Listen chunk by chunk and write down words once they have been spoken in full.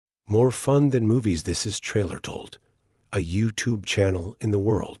More fun than movies, this is TrailerTold, a YouTube channel in the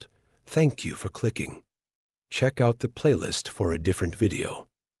world. Thank you for clicking. Check out the playlist for a different video.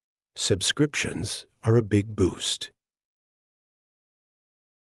 Subscriptions are a big boost.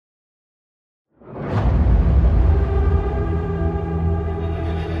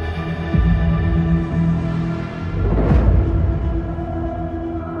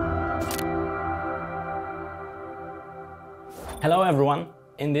 Hello everyone!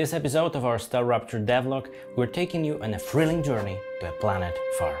 In this episode of our StarRupture devlog, we're taking you on a thrilling journey to a planet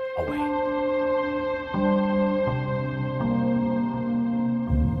far away.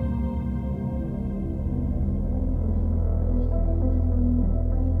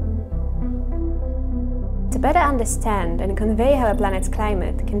 To better understand and convey how a planet's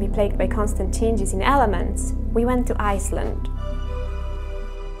climate can be plagued by constant changes in elements, we went to Iceland.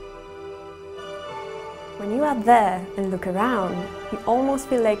 When you are there and look around, you almost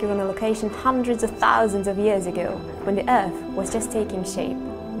feel like you're on a location hundreds of thousands of years ago, when the Earth was just taking shape.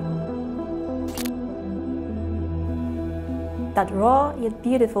 That raw yet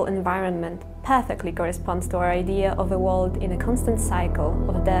beautiful environment perfectly corresponds to our idea of a world in a constant cycle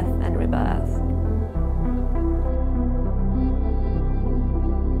of death and rebirth.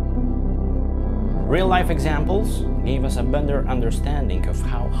 Real-life examples gave us a better understanding of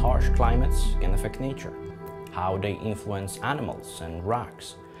how harsh climates can affect nature, how they influence animals and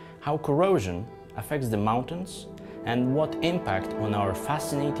rocks, how corrosion affects the mountains, and what impact on our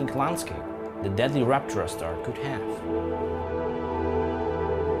fascinating landscape the deadly Raptura star could have.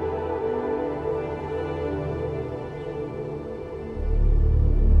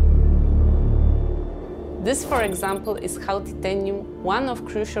 This, for example, is how titanium, one of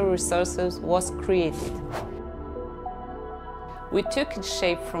crucial resources, was created. We took its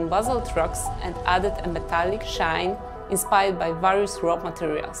shape from basalt rocks and added a metallic shine inspired by various raw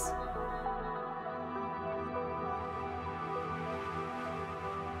materials.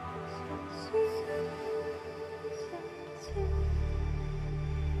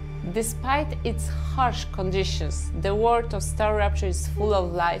 Despite its harsh conditions, the world of StarRupture is full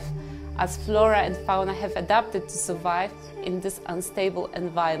of life, as flora and fauna have adapted to survive in this unstable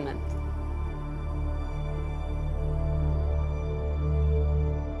environment.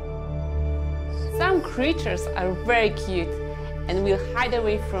 Some creatures are very cute and will hide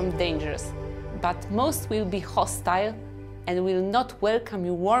away from dangers, but most will be hostile and will not welcome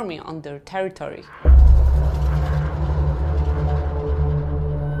you warmly on their territory.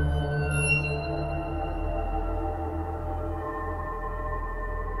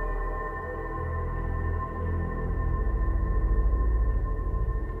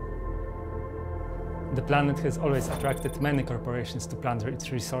 The planet has always attracted many corporations to plunder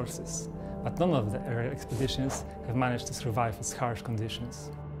its resources, but none of the aerial expeditions have managed to survive its harsh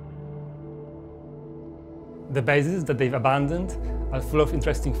conditions. The bases that they've abandoned are full of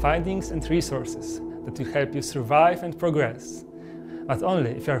interesting findings and resources that will help you survive and progress, but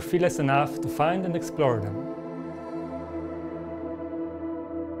only if you are fearless enough to find and explore them.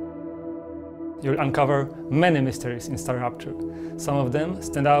 You'll uncover many mysteries in StarRupture. Some of them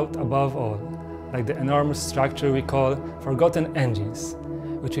stand out above all, like the enormous structure we call Forgotten Engines,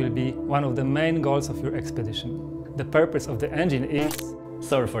 which will be one of the main goals of your expedition. The purpose of the engine is...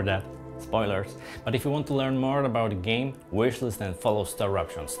 Sorry for that, spoilers, but if you want to learn more about the game, wishlist and follow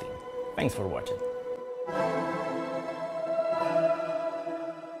StarRupture on Steam. Thanks for watching.